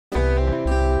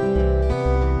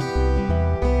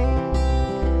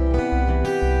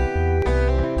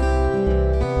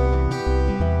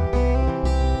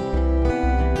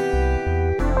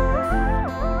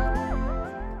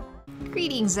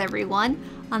Greetings everyone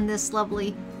on this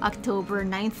lovely October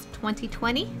 9th,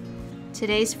 2020.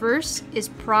 Today's verse is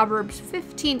Proverbs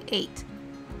 15:8.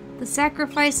 The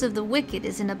sacrifice of the wicked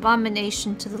is an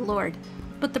abomination to the Lord,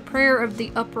 but the prayer of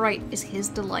the upright is his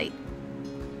delight.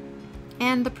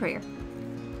 And the prayer.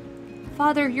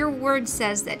 Father, your word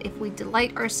says that if we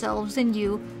delight ourselves in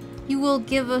you, you will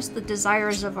give us the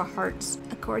desires of our hearts,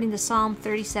 according to Psalm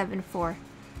 37:4.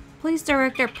 Please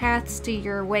direct our paths to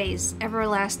your ways,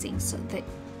 everlasting, so that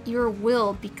your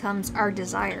will becomes our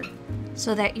desire,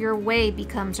 so that your way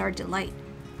becomes our delight.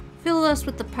 Fill us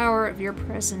with the power of your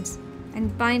presence,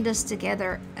 and bind us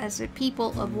together as a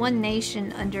people of one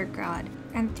nation under God.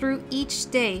 And through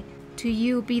each day, to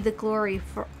you be the glory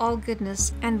for all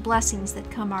goodness and blessings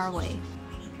that come our way.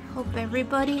 Hope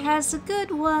everybody has a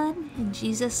good one. In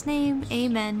Jesus' name,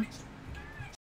 amen.